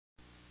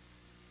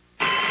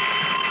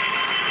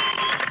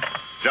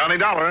Johnny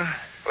Dollar.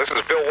 This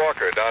is Bill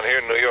Walker down here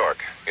in New York.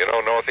 You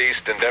know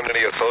Northeast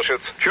Indemnity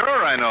Associates?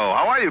 Sure, I know.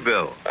 How are you,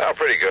 Bill? Oh,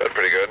 pretty good,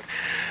 pretty good.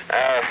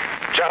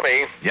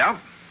 Johnny. Yeah?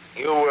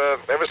 You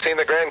ever seen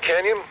the Grand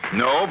Canyon?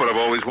 No, but I've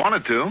always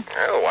wanted to.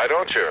 Well, why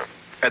don't you?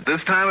 At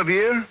this time of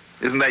year?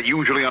 Isn't that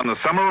usually on the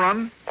summer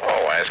run?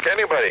 Oh, ask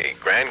anybody.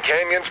 Grand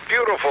Canyon's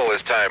beautiful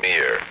this time of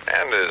year.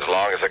 And as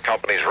long as the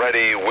company's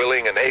ready,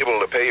 willing, and able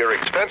to pay your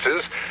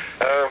expenses,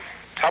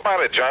 how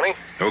about it, Johnny?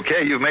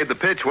 Okay, you've made the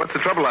pitch. What's the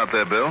trouble out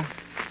there, Bill?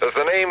 Does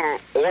the name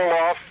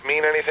Orloff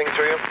mean anything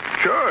to you?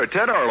 Sure,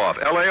 Ted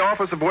Orloff, L.A.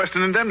 Office of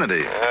Western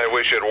Indemnity. I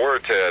wish it were,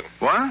 Ted.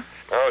 What?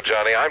 Oh,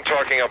 Johnny, I'm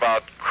talking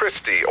about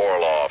Christy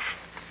Orloff.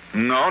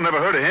 No, never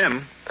heard of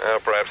him.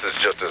 Perhaps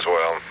it's just as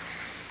well.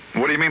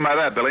 What do you mean by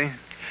that, Billy?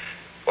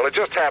 Well, it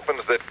just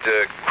happens that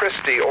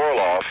Christy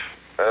Orloff,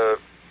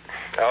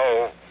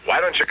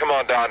 why don't you come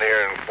on down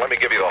here and let me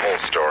give you the whole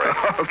story?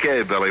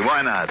 Okay, Billy,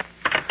 why not?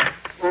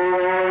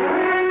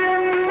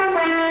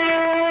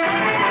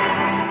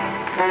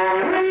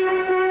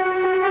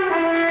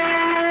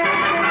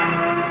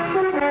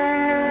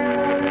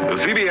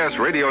 The CBS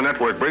Radio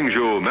Network brings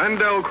you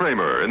Mandel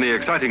Kramer in the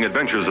exciting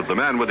adventures of the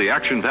man with the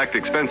action-packed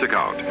expense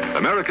account.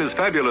 America's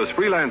fabulous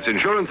freelance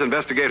insurance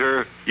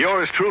investigator.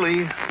 Yours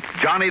truly,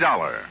 Johnny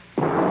Dollar.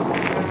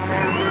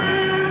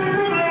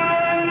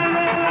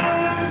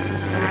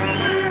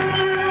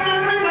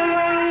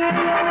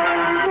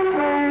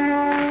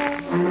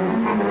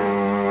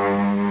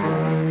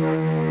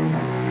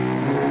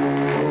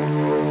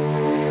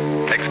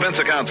 Expense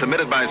account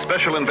submitted by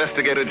Special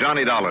Investigator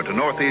Johnny Dollar to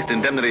Northeast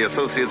Indemnity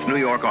Associates, New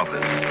York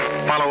office.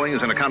 Following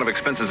is an account of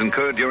expenses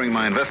incurred during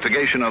my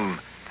investigation of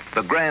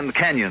the Grand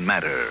Canyon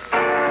matter.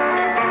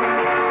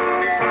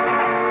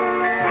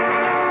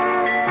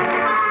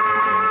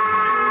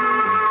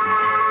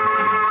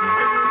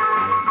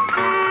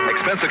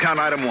 Expense account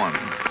item 1,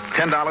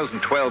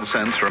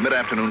 $10.12 for a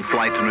mid-afternoon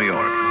flight to New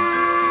York.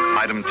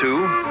 Item 2,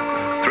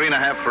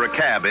 $3.50 for a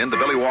cab in to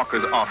Billy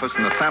Walker's office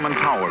in the Salmon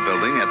Tower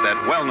building at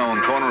that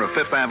well-known corner of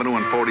 5th Avenue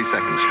and 42nd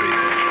Street.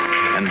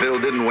 And Bill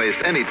didn't waste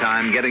any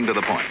time getting to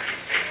the point.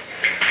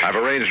 I've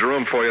arranged a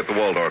room for you at the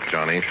Waldorf,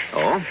 Johnny.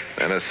 Oh?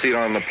 And a seat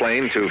on the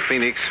plane to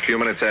Phoenix a few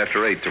minutes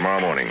after 8 tomorrow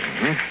morning.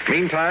 Mm-hmm.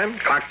 Meantime,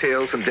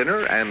 cocktails and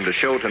dinner, and the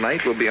show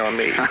tonight will be on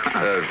me.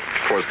 Of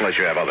course, unless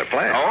you have other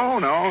plans. Oh,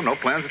 no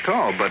plans at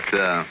all.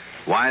 But,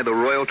 why the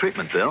royal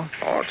treatment, Bill?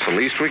 Oh, it's the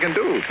least we can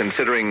do,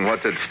 considering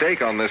what's at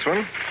stake on this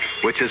one.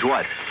 Which is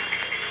what?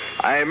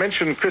 I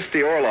mentioned Christy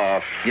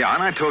Orloff. Yeah,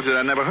 and I told you that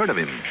I never heard of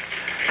him.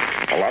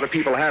 A lot of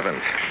people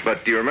haven't.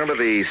 But do you remember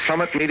the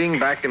summit meeting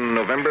back in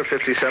November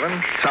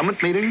 '57?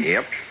 Summit meeting?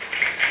 Yep.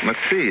 Let's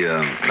see.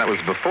 That was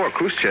before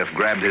Khrushchev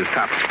grabbed his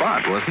top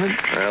spot, wasn't it?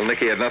 Well,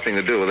 Nicky had nothing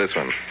to do with this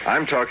one.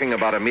 I'm talking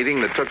about a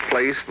meeting that took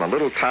place in the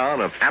little town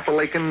of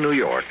Appalachian, New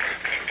York.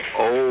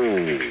 Oh.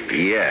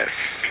 Yes.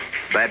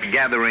 That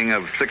gathering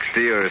of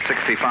 60 or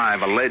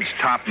 65 alleged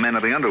top men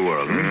of the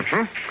underworld.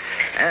 Mm-hmm.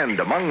 And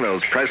among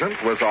those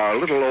present was our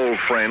little old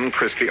friend,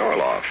 Christy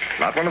Orloff.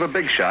 Not one of the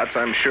big shots,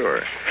 I'm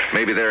sure.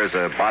 Maybe there's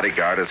a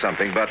bodyguard or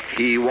something, but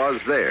he was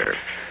there.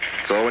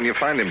 So when you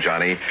find him,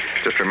 Johnny,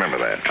 just remember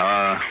that.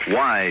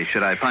 Why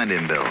should I find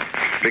him, Bill?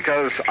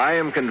 Because I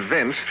am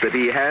convinced that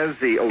he has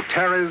the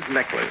Otara's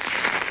necklace.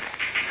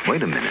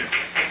 Wait a minute.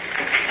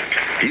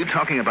 Are you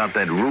talking about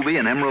that ruby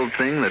and emerald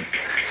thing that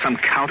some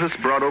countess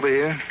brought over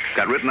here?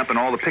 Got written up in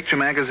all the picture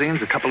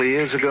magazines a couple of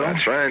years ago?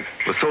 That's right.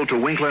 Was sold to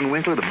Winkler &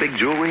 Winkler, the big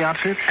jewelry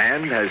outfit?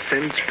 And has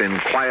since been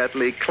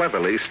quietly,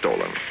 cleverly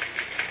stolen.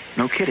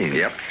 No kidding?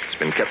 Yep. It's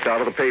been kept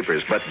out of the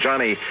papers. But,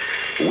 Johnny,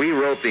 we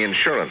wrote the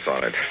insurance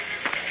on it.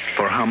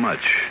 For how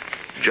much?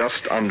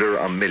 Just under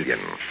 $1 million.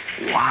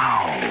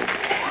 Wow.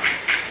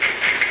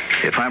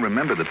 If I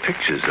remember the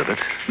pictures of it,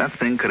 that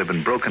thing could have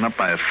been broken up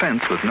by a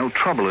fence with no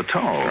trouble at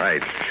all.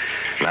 Right.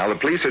 Now, the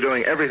police are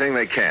doing everything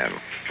they can.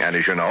 And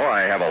as you know,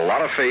 I have a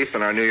lot of faith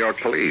in our New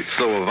York police.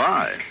 So have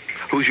I.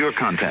 Who's your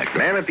contact?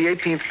 Man at the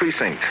 18th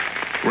Precinct.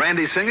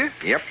 Randy Singer?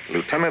 Yep,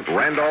 Lieutenant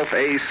Randolph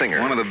A. Singer.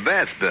 One of the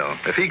best, Bill.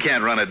 If he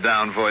can't run it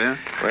down for you.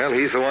 Well,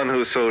 he's the one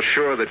who's so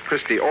sure that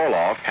Christy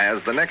Orloff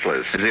has the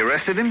necklace. Has he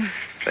arrested him?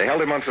 They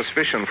held him on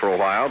suspicion for a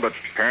while, but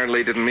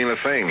apparently didn't mean a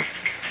thing.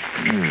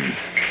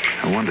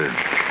 I wonder.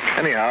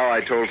 Anyhow,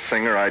 I told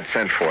Singer I'd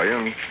sent for you,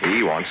 and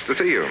he wants to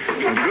see you.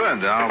 Well,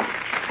 good.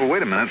 Well,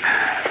 wait a minute.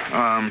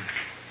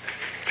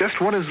 Just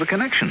what is the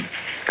connection?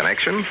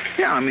 Connection?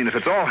 Yeah, I mean, if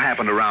it's all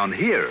happened around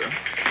here,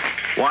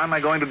 why am I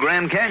going to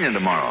Grand Canyon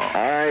tomorrow?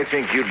 I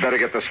think you'd better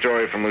get the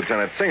story from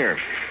Lieutenant Singer.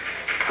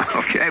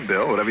 Okay,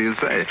 Bill, whatever you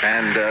say.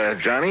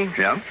 And, Johnny?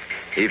 Yeah?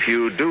 If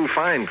you do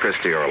find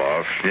Christy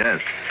Orloff...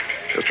 Yes.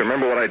 Just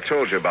remember what I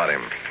told you about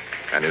him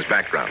and his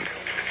background.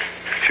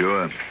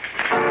 Sure.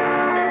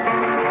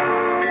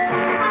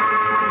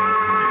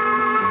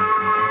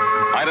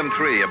 Item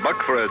 3,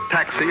 $1 for a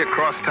taxi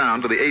across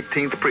town to the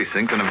 18th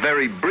Precinct and a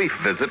very brief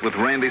visit with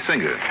Randy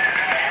Singer.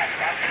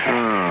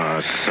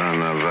 Oh,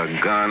 son of a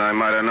gun. I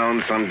might have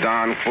known some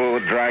darn fool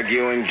would drag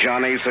you and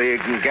Johnny so you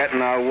can get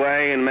in our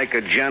way and make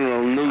a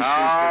general nuisance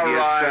of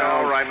yourself.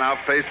 All right. Now, Now,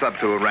 face up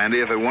to it,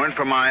 Randy. If it weren't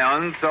for my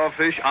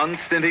unselfish,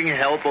 unstinting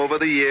help over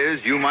the years,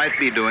 you might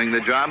be doing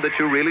the job that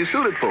you're really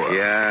suited for.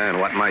 Yeah, and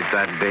what might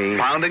that be?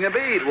 Pounding a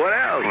beat. What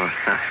else?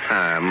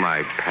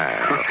 My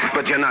pal.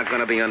 But you're not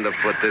going to be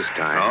underfoot this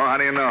time. Oh, how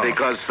do you know?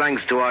 Because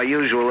thanks to our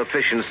usual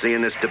efficiency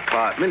in this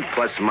department,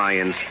 plus my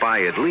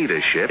inspired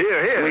leadership,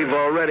 Here. we've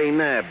already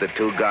nabbed the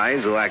two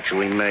guys who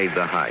actually made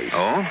the heist.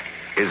 Oh?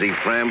 Izzy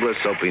Frambler,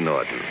 Soapy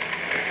Norton.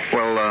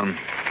 Well,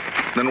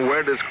 then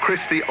where does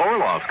Christy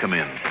Orloff come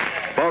in?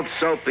 Both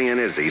Soapy and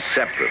Izzy,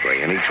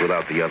 separately, and each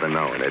without the other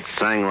knowing it,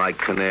 sang like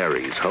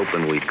canaries,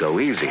 hoping we'd go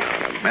easy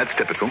on them. That's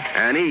typical.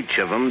 And each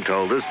of them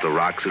told us the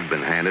rocks had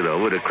been handed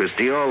over to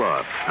Christy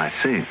Orloff. I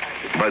see.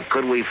 But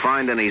could we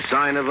find any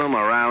sign of them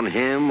around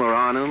him or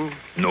on him?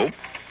 Nope.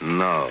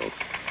 No.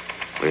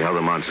 We held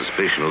him on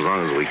suspicion as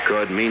long as we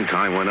could.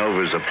 Meantime, went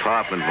over his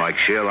apartment like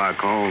Sherlock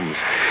Holmes.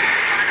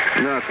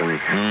 Nothing.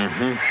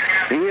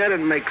 Mm-hmm. And yet it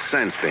makes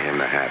sense for him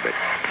to have it.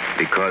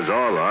 Because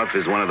Orloff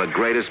is one of the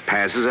greatest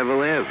passers ever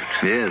lived.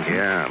 Yes.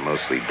 Yeah,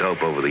 mostly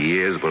dope over the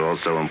years, but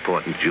also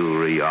important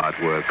jewelry,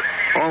 artwork.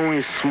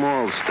 Only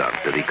small stuff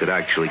that he could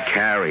actually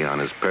carry on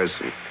his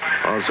person.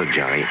 Also,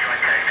 Johnny,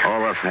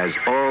 Orloff has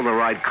all the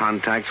right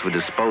contacts for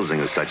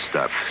disposing of such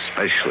stuff,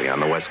 especially on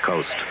the West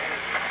Coast.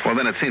 Well,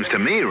 then it seems to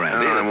me,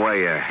 Randy... I'm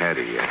way ahead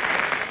of you.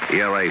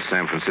 The L.A.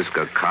 San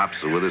Francisco cops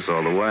are with us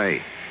all the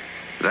way.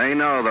 They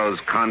know those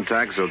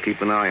contacts, so keep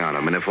an eye on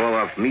them. And if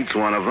Orloff meets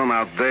one of them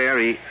out there,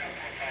 he...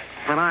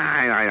 But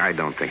I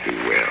don't think he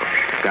will.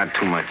 Got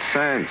too much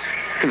sense.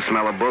 Can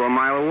smell a bull a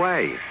mile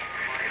away.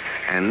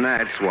 And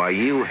that's why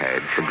you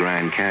head for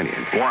Grand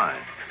Canyon. Why?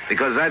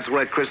 Because that's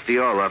where Christy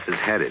Orloff is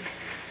headed.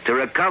 To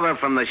recover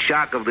from the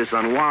shock of this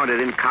unwarranted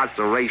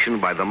incarceration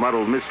by the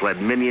muddled,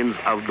 misled minions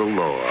of the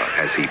law,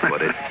 as he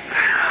put it.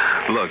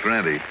 Look,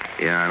 Randy...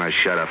 Yeah, now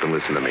shut up and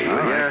listen to me. All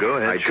right, go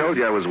ahead. I told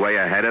you I was way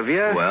ahead of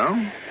you.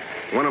 Well?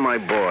 One of my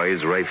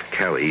boys, Rafe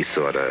Kelly,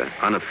 sort of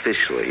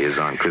unofficially is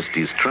on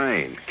Christie's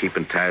train,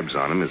 keeping tabs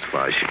on him as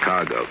far as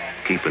Chicago.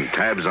 Keeping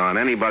tabs on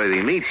anybody that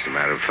he meets, as a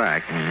matter of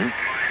fact.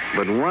 Mm-hmm.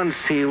 But once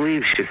he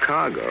leaves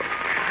Chicago,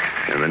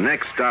 and the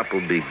next stop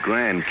will be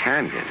Grand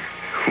Canyon,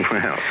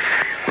 well...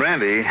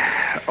 Randy,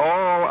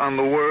 all on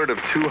the word of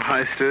two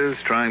heisters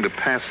trying to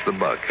pass the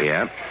buck.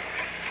 Yeah.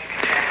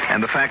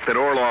 And the fact that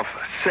Orloff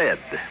said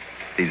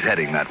he's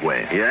heading that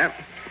way. Yeah,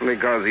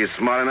 because he's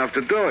smart enough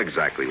to do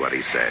exactly what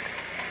he said.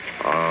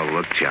 Oh,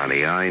 look,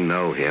 Johnny, I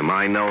know him.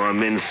 I know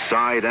him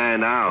inside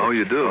and out. Oh,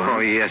 you do? Oh,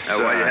 yes,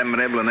 sir. Why, you haven't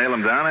been able to nail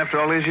him down after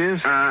all these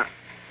years?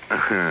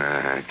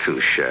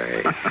 Touche.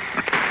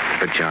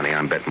 But, Johnny,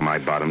 I'm betting my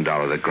bottom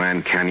dollar that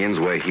Grand Canyon's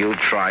where he'll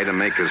try to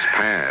make us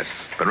pass.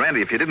 But,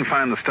 Randy, if you didn't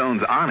find the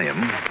stones on him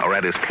or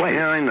at his place...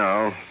 Yeah, I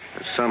know.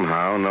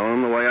 Somehow,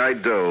 knowing the way I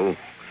do,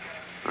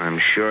 I'm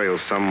sure he'll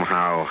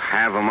somehow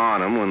have them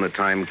on him when the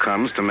time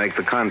comes to make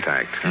the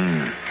contact.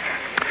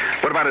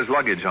 What about his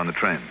luggage on the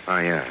train? Oh,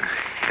 yeah.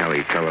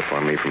 Kelly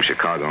telephoned me from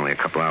Chicago only a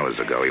couple hours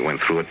ago. He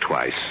went through it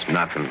twice.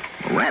 Nothing.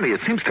 Well, Randy,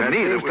 it seems to me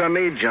to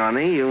me,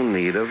 Johnny, you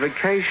need a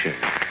vacation.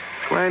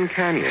 Grand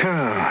Canyon.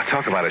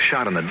 Talk about a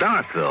shot in the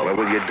dark, though. Well,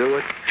 will you do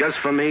it? Just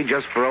for me?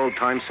 Just for old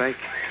time's sake?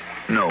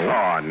 No.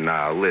 Oh,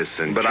 now,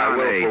 listen, But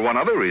Johnny. I will for one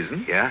other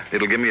reason. Yeah?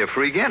 It'll give me a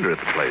free gander at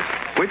the place.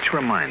 Which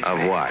reminds me.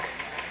 Of what?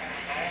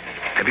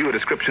 Have you a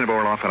description of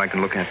Orloff that I can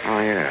look at? Oh,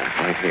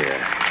 yeah, right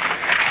here.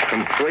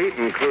 Complete,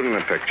 including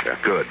the picture.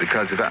 Good,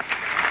 because if I...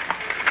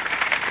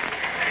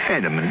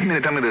 Wait a minute. You mean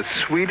to tell me this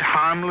sweet,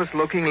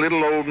 harmless-looking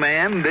little old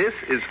man, this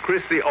is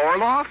Christy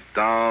Orloff?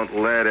 Don't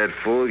let it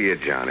fool you,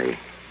 Johnny.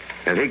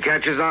 If he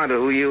catches on to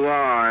who you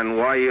are and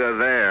why you're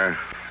there,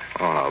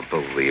 oh,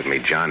 believe me,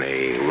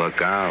 Johnny,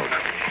 look out.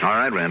 All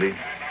right, Randy.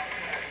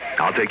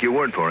 I'll take your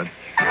word for it.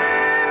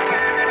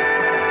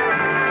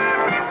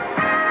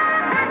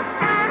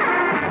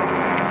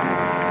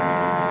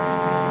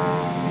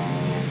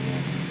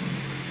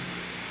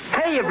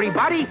 Hey,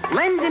 everybody,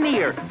 lend an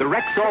ear. The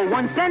Rexall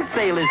 1 cent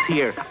sale is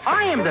here.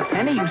 I am the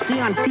penny you see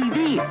on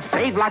TV.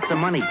 Save lots of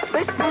money.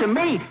 Listen to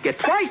me. Get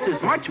twice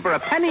as much for a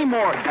penny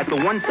more at the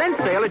 1 cent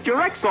sale at your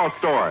Rexall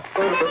store.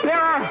 There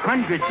are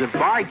hundreds of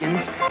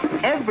bargains.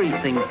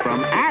 Everything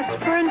from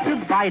aspirin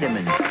to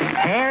vitamins,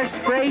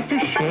 hairspray to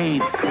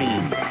shave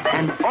cream.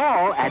 And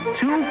all at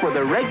 2 for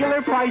the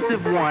regular price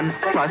of 1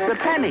 plus a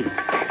penny.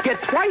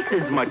 Get twice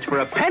as much for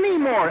a penny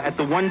more at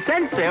the 1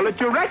 cent sale at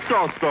your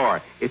Rexall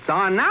store. It's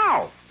on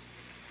now.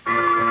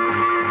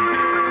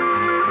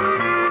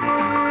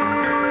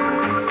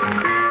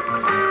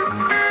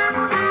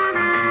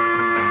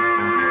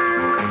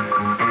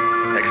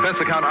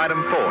 Expense account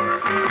item 4.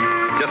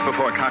 Just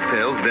before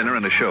cocktails, dinner,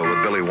 and a show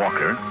with Billy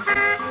Walker.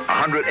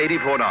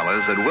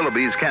 $184 at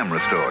Willoughby's camera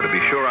store to be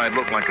sure I'd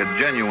look like a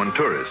genuine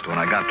tourist when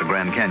I got to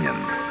Grand Canyon.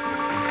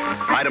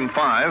 Item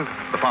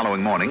 5, the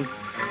following morning,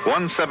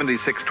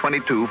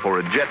 $176.22 for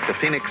a jet to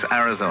Phoenix,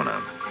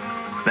 Arizona.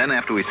 Then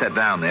after we sat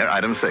down there,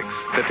 item 6,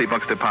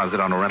 $50 deposit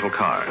on a rental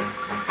car.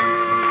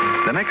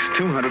 The next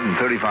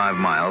 235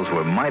 miles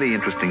were mighty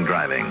interesting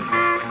driving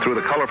through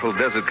the colorful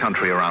desert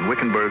country around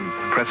Wickenburg,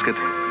 Prescott,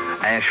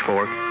 Ash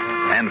Fork,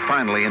 and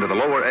finally into the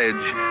lower edge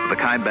of the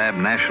Kaibab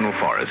National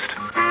Forest.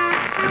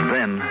 And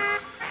then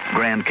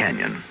Grand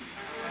Canyon.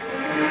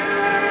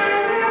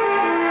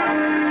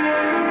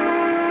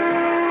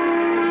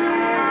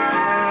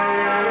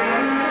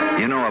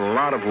 You know, a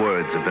lot of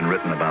words have been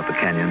written about the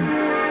canyon,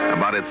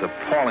 about its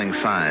appalling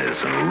size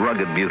and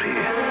rugged beauty,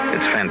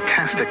 its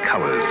fantastic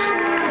colors,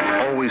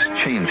 always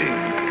changing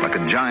like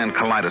a giant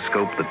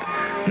kaleidoscope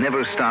that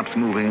never stops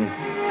moving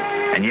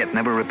and yet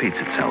never repeats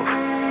itself.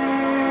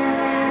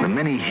 The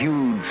many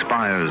hued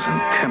spires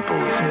and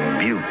temples and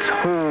buttes,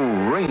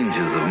 whole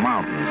ranges of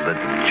mountains that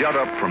jut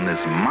up from this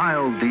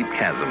mile-deep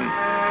chasm.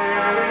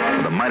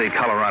 The mighty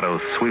Colorado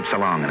sweeps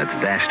along in its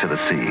dash to the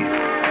sea.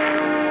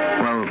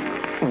 Well,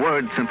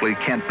 words simply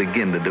can't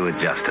begin to do it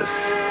justice.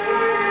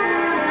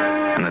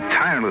 And the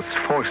tireless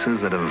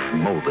forces that have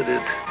molded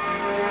it.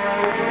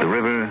 The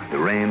river, the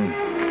rain,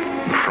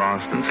 the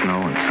frost and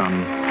snow and sun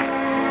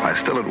are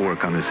still at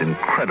work on this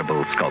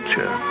incredible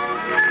sculpture.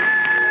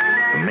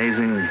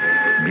 Amazing,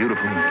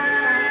 beautiful,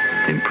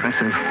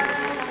 impressive,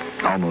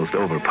 almost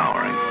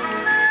overpowering.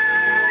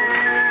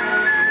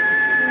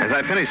 As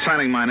I finished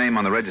signing my name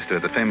on the register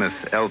at the famous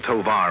El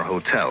Tovar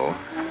Hotel,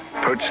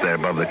 perched there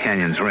above the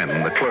canyon's rim,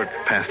 the clerk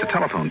passed a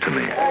telephone to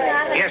me.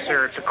 Yes,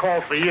 sir. It's a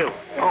call for you.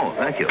 Oh,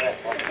 thank you.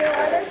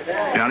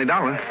 Johnny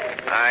Dollar.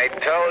 I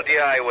told you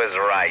I was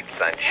right,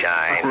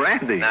 Sunshine. Oh,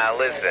 Randy. Now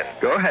listen.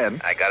 Go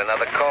ahead. I got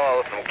another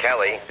call from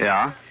Kelly.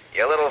 Yeah?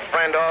 Your little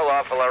friend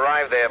Orloff will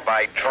arrive there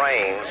by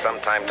train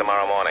sometime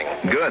tomorrow morning.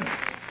 Good.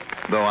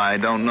 Though I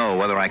don't know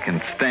whether I can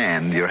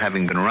stand your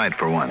having been right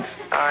for once.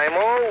 I'm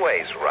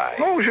always right.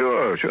 Oh,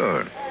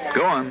 sure.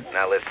 Go on.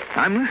 Now listen.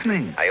 I'm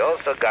listening. I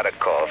also got a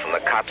call from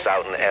the cops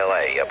out in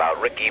L.A. about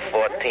Ricky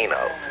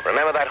Fortino.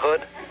 Remember that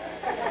hood?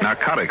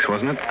 Narcotics,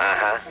 wasn't it?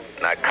 Uh-huh.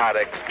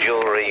 Narcotics,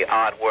 jewelry,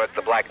 artwork,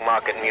 the black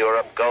market in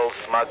Europe, gold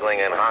smuggling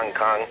in Hong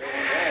Kong.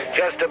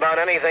 Just about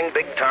anything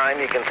big time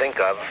you can think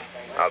of.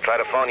 I'll try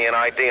to phone you an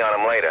ID on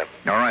him later.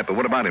 All right, but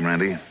what about him,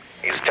 Randy?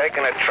 He's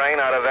taking a train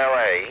out of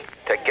L.A.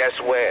 to guess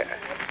where?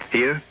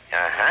 Here?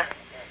 Uh-huh.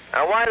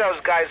 Now, why those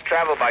guys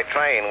travel by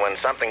train when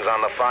something's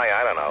on the fire,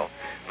 I don't know.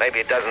 Maybe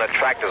it doesn't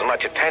attract as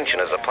much attention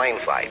as a plane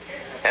flight.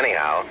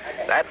 Anyhow,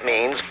 that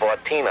means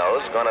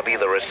Fortino's going to be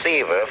the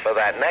receiver for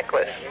that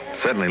necklace.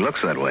 Certainly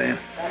looks that way.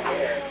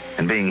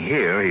 And being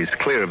here, he's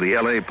clear of the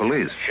L.A.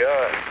 police.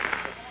 Sure.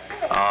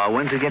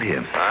 When's he get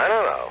here? I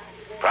don't know.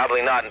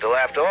 Probably not until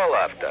after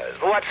Orloff does.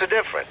 But what's the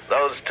difference?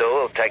 Those two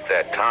will take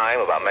their time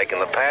about making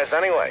the pass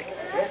anyway.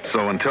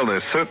 So until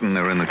they're certain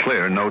they're in the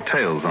clear, no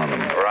tails on them.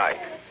 Right.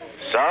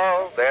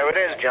 So, there it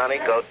is, Johnny.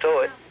 Go to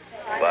it.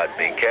 But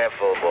be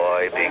careful,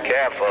 boy. Be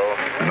careful.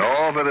 And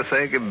all for the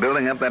sake of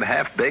building up that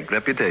half-baked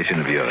reputation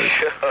of yours.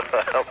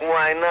 Sure.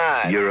 Why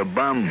not? You're a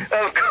bum.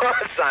 Of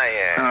course I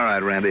am. All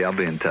right, Randy. I'll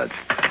be in touch.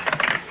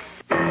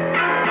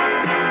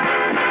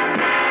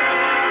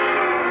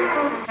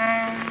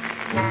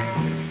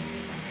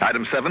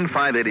 Item 7,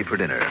 $5.80 per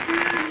dinner.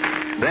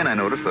 Then I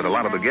noticed that a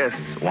lot of the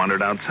guests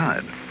wandered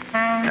outside.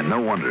 And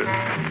no wonder.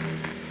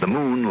 The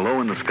moon,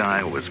 low in the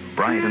sky, was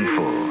bright and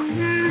full.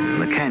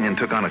 And the canyon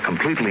took on a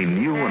completely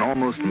new and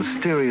almost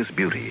mysterious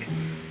beauty.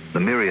 The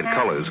myriad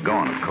colors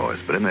gone, of course,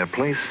 but in their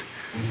place,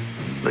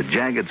 the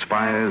jagged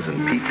spires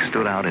and peaks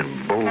stood out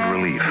in bold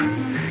relief,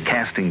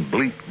 casting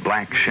bleak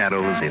black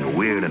shadows in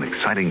weird and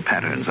exciting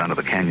patterns onto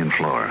the canyon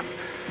floor.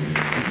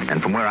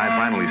 And from where I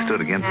finally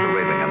stood against the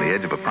railing on the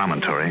edge of a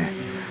promontory,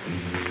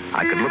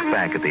 I could look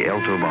back at the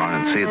El Tovar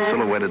and see it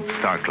silhouetted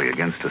starkly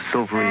against a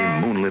silvery,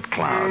 moonlit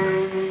cloud.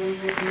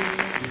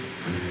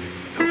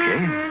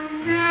 Okay.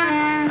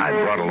 I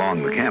brought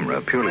along the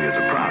camera purely as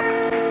a prop.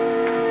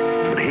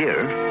 But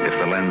here, if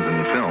the lens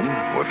and film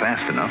were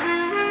fast enough,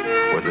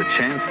 was a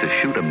chance to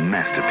shoot a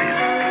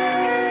masterpiece.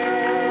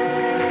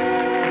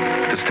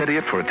 To steady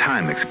it for a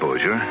time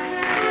exposure,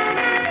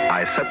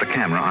 I set the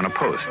camera on a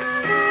post.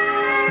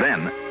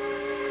 Then,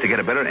 to get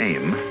a better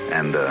aim,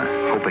 and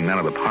hoping none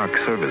of the Park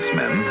Service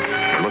men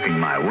were looking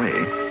my way,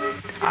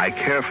 I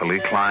carefully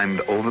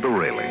climbed over the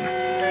railing,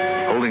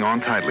 holding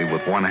on tightly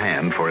with one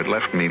hand, for it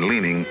left me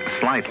leaning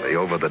slightly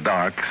over the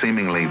dark,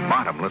 seemingly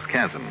bottomless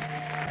chasm.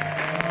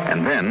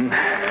 And then,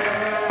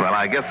 well,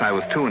 I guess I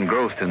was too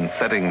engrossed in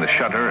setting the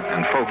shutter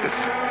and focus.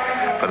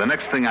 For the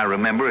next thing I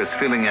remember is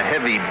feeling a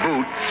heavy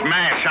boot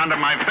smash onto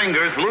my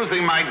fingers,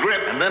 losing my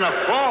grip, and then a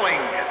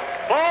falling.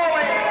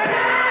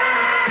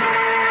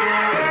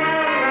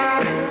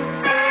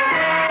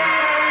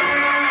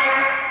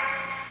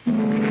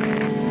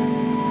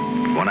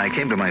 When I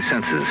came to my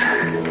senses,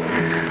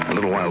 a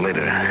little while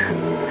later,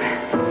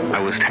 I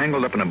was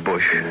tangled up in a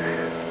bush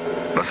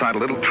beside a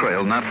little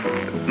trail not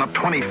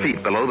 20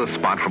 feet below the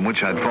spot from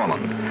which I'd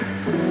fallen.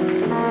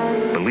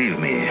 Believe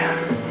me,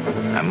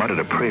 I muttered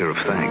a prayer of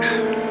thanks.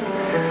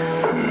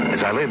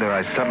 As I lay there,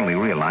 I suddenly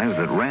realized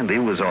that Randy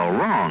was all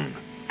wrong.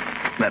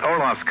 That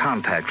Orloff's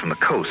contact from the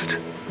coast,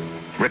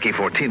 Ricky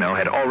Fortino,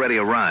 had already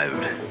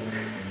arrived.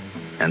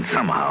 And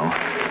somehow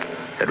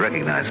had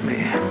recognized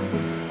me.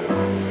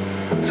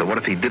 So what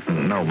if he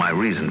didn't know my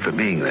reason for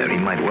being there? He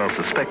might well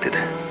suspect it.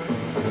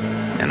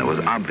 and it was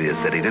obvious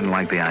that he didn't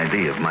like the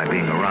idea of my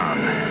being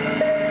around.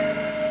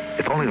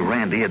 If only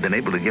Randy had been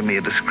able to give me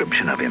a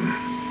description of him.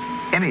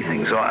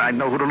 Anything, so I'd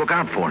know who to look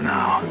out for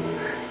now.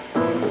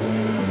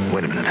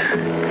 Wait a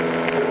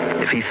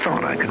minute. If he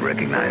thought I could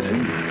recognize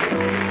him,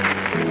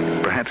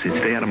 perhaps he'd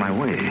stay out of my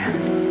way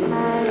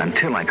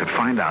until I could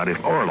find out if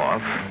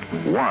Orloff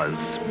was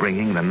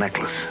bringing the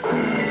necklace.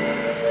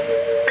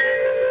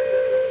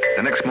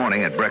 The next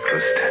morning at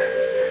breakfast,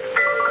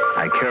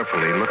 I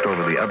carefully looked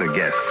over the other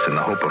guests in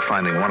the hope of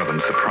finding one of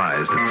them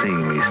surprised at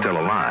seeing me still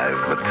alive,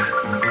 but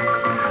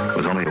it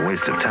was only a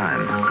waste of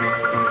time.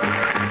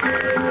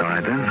 All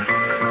right, then.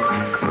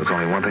 There was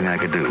only one thing I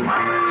could do.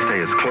 Stay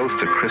as close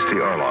to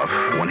Christy Orloff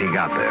when he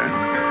got there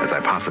as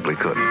I possibly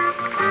could.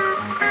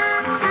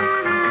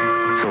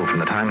 So from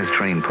the time his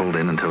train pulled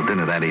in until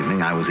dinner that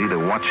evening, I was either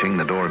watching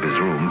the door of his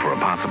room for a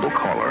possible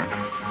caller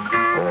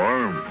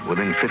or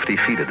within 50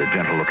 feet of the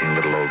gentle-looking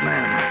little old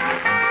man.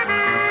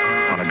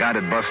 On a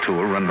guided bus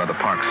tour run by the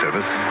Park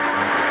Service,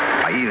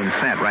 I even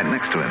sat right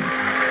next to him.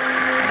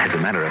 As a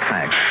matter of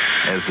fact,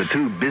 as the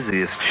two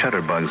busiest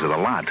shutterbugs of the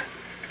lot,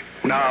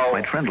 we were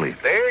quite friendly.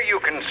 There you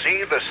can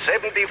see the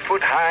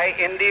 70-foot-high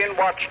Indian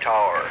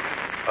Watchtower,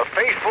 a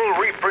faithful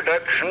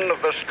reproduction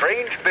of the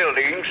strange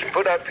buildings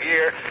put up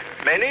here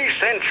many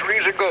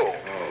centuries ago.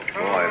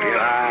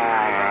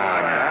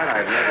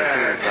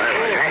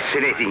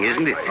 Fascinating,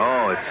 isn't it?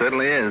 Oh, it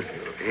certainly is.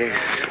 Yes.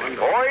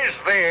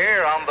 Poised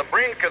there on the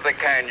brink of the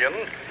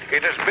canyon,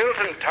 it is built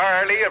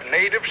entirely of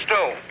native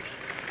stones.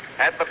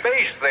 At the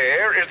base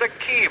there is a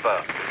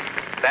kiva.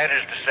 That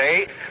is to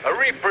say, a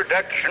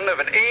reproduction of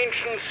an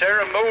ancient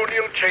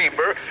ceremonial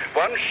chamber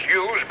once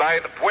used by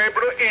the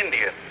Pueblo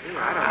Indians.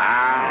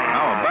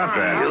 How about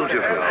that?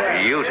 Beautiful,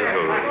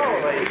 beautiful.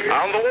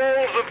 On the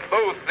walls of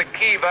both the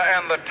kiva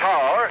and the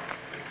tower,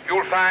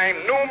 you'll find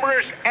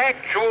numerous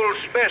actual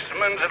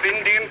specimens of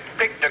Indian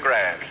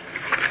pictographs,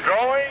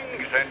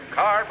 drawings and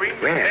carvings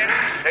of many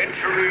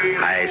centuries.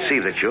 I see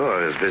that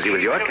you're as busy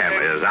with your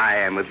camera as I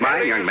am with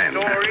mine, young man.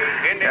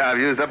 Yeah, I've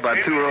used up about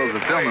 2 rolls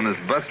of film in this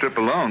bus trip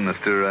alone,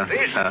 Mr.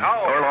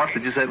 Orloff,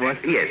 did you say it was?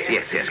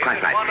 Yes,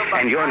 quite right.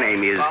 And your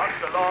name is...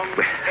 Well,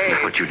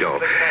 don't you know,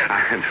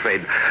 I'm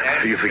afraid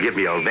you forgive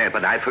me, old man,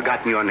 but I've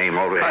forgotten your name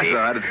already. That's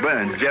all right, it's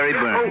Burns, Jerry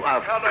Burns. Oh,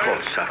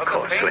 of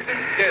course.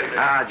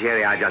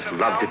 Jerry, I just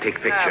love to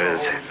take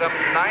pictures.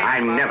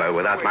 I'm never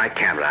without my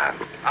camera.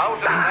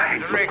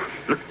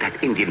 Look,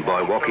 that Indian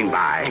boy walking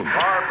by.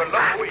 Far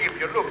below, if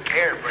you look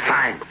carefully.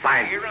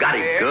 Fine. Got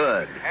it.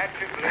 Good.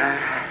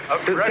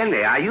 Tell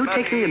me, are you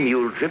taking a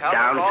mule trip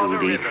down to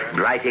the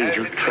Bright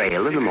Angel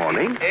Trail in the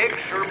morning?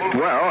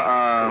 Well,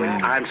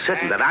 I'm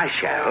certain that I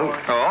shall.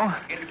 Oh?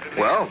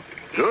 Well,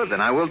 good,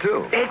 then I will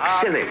too.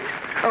 Excellent.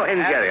 Oh,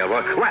 and Jerry,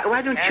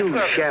 why don't you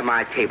share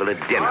my table at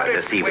dinner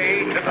this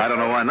evening? I don't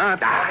know why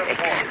not.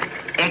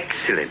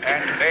 Excellent.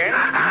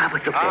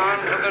 But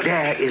look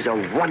there is a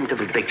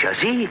wonderful picture.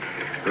 See?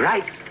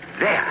 Right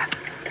there.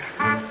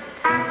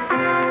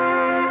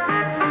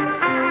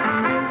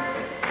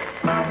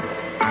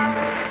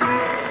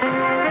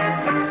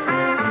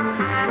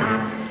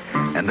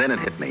 And then it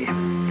hit me.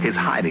 His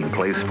hiding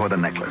place for the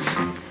necklace.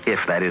 If,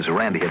 that is,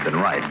 Randy had been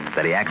right,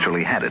 that he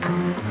actually had it.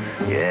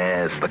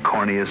 Yes, the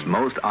corniest,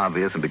 most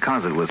obvious, and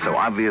because it was so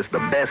obvious, the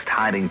best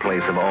hiding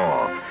place of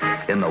all.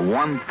 In the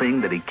one thing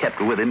that he kept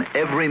with him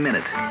every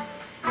minute.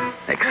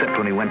 Except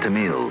when he went to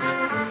meals.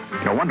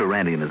 No wonder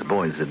Randy and his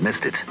boys had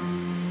missed it.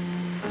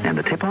 And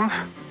the tip-off?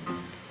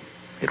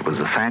 It was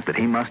the fact that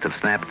he must have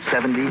snapped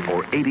 70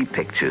 or 80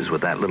 pictures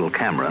with that little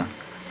camera,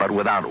 but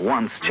without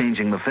once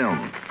changing the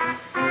film.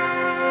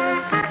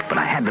 But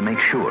I had to make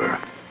sure.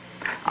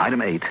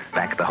 Item 8,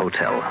 back at the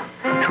hotel.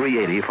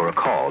 $380 for a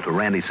call to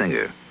Randy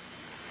Singer.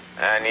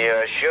 And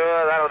you're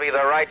sure that'll be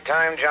the right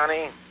time,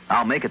 Johnny?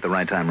 I'll make it the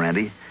right time,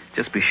 Randy.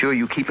 Just be sure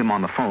you keep him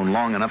on the phone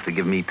long enough to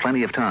give me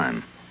plenty of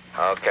time.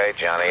 Okay,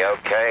 Johnny,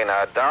 okay.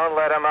 Now, don't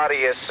let him out of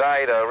your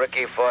sight or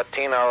Ricky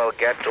Fortino will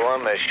get to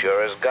him as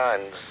sure as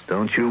guns.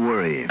 Don't you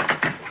worry.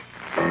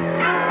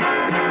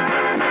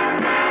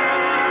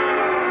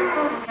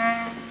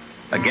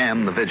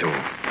 Again, the vigil.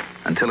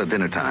 Until at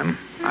dinner time,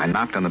 I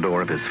knocked on the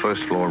door of his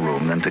first-floor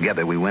room. Then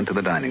together we went to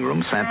the dining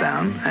room, sat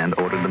down, and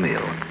ordered the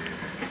meal.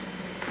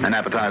 An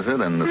appetizer,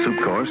 then the soup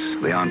course,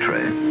 the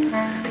entree.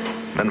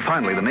 Then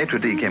finally, the maitre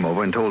d' came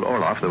over and told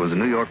Orloff there was a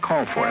New York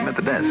call for him at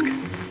the desk.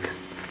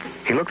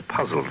 He looked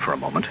puzzled for a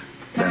moment,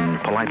 then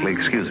politely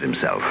excused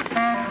himself.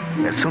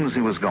 As soon as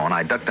he was gone,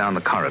 I ducked down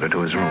the corridor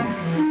to his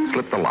room,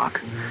 slipped the lock,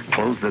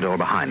 closed the door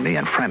behind me,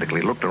 and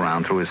frantically looked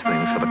around through his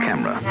things for the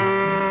camera.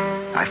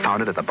 I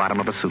found it at the bottom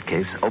of a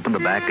suitcase, opened the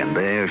back, and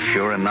there,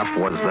 sure enough,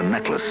 was the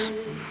necklace.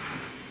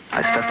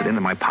 I stuffed it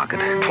into my pocket,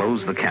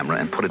 closed the camera,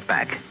 and put it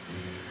back.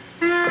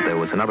 But there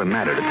was another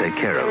matter to take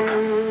care of.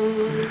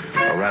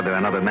 Or rather,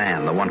 another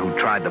man, the one who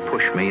tried to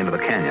push me into the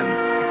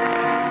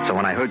canyon. So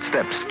when I heard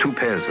steps, 2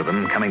 pairs of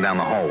them, coming down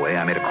the hallway,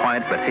 I made a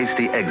quiet but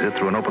hasty exit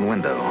through an open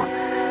window.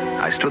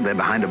 I stood there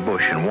behind a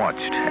bush and watched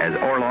as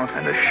Orloff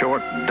and a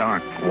short,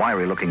 dark,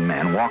 wiry-looking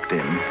man walked in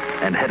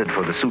and headed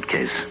for the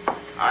suitcase.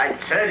 I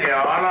tell you,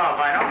 Orloff,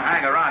 I don't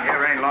hang around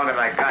here any longer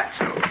than I got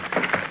to.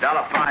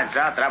 Dollar finds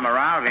out that I'm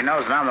around. He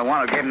knows that I'm the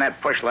one who gave him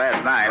that push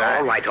last night.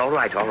 All right. All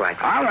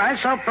right,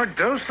 so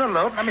produce the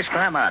loot. Let me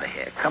scram out of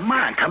here. Come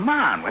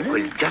on, will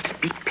you? Well,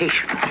 just be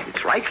patient.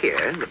 It's right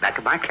here in the back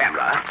of my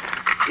camera.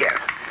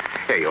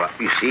 Here you are.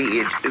 You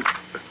see, it's...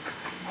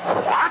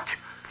 What?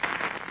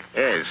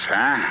 Is,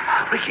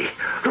 huh? Ricky,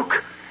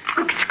 look,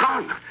 it's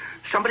gone.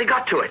 Somebody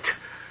got to it.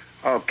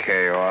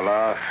 Okay,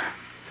 Orloff.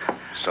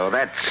 So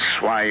that's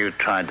why you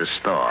tried to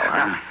stall,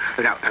 huh?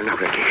 Now,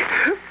 Ricky,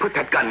 put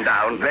that gun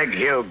down. Big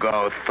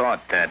Hugo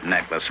thought that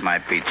necklace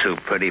might be too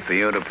pretty for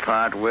you to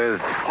part with.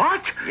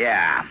 What?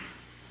 Yeah.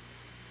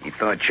 He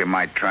thought you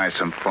might try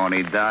some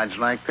phony dodge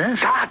like this.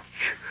 Dodge?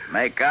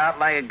 Make out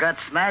like it got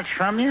snatched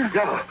from you?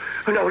 No,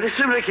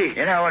 listen, Ricky.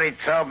 You know what he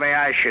told me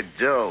I should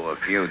do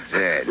if you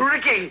did?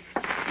 Ricky!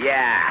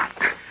 Yeah.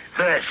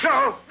 This.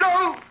 No!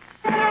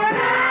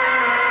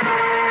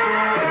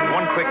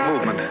 One quick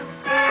movement.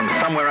 From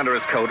somewhere under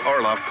his coat,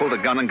 Orloff pulled a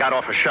gun and got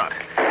off a shot.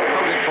 So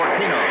did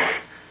Fortino.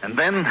 And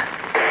then...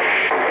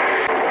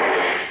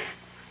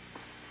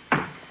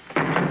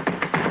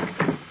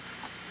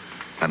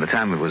 By the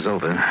time it was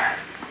over,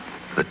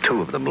 the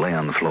two of them lay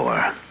on the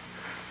floor.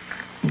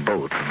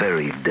 Both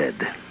very dead.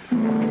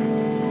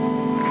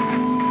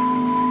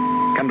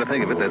 Come to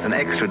think of it, there's an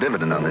extra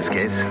dividend on this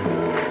case.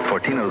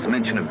 Fortino's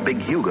mention of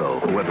Big Hugo,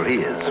 whoever he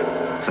is.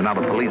 So now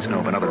the police know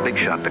of another big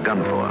shot to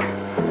gun for.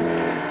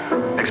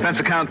 Expense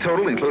account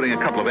total, including a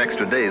couple of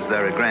extra days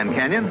there at Grand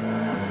Canyon.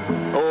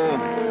 Oh,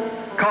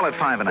 call it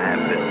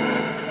 5.5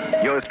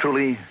 bills. Yours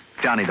truly,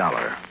 Johnny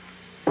Dollar.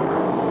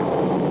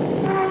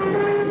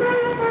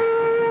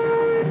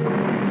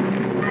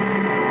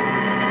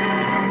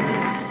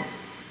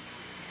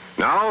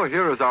 Now,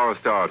 here is our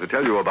star to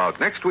tell you about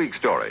next week's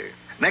story.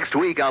 Next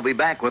week, I'll be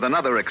back with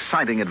another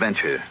exciting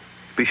adventure.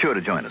 Be sure to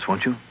join us,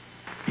 won't you?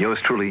 Yours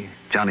truly,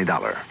 Johnny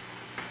Dollar.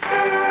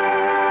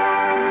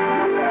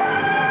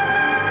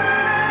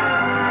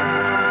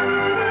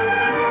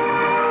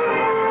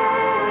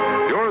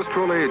 Yours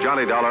truly,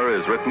 Johnny Dollar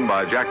is written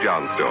by Jack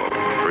Johnstone.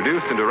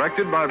 Produced and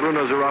directed by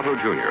Bruno Zerato,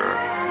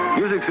 Jr.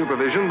 Music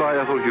supervision by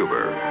Ethel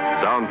Huber.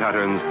 Sound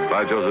patterns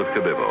by Joseph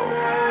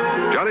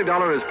Cabivo. Johnny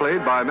Dollar is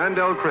played by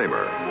Mandel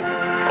Kramer.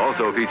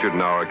 Also featured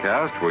in our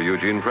cast were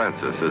Eugene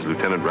Francis as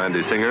Lieutenant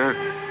Randy Singer,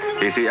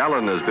 Casey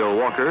Allen as Bill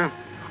Walker,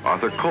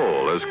 Arthur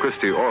Cole as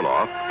Christy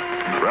Orloff,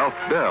 Ralph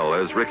Bell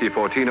as Ricky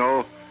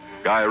Fortino,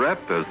 Guy Rep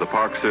as the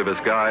Park Service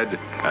Guide,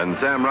 and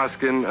Sam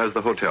Raskin as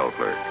the hotel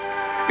clerk.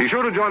 Be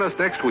sure to join us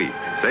next week,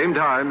 same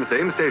time,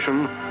 same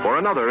station, for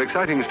another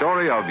exciting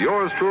story of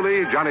yours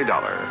truly, Johnny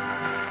Dollar.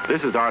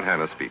 This is Art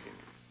Hanna speaking.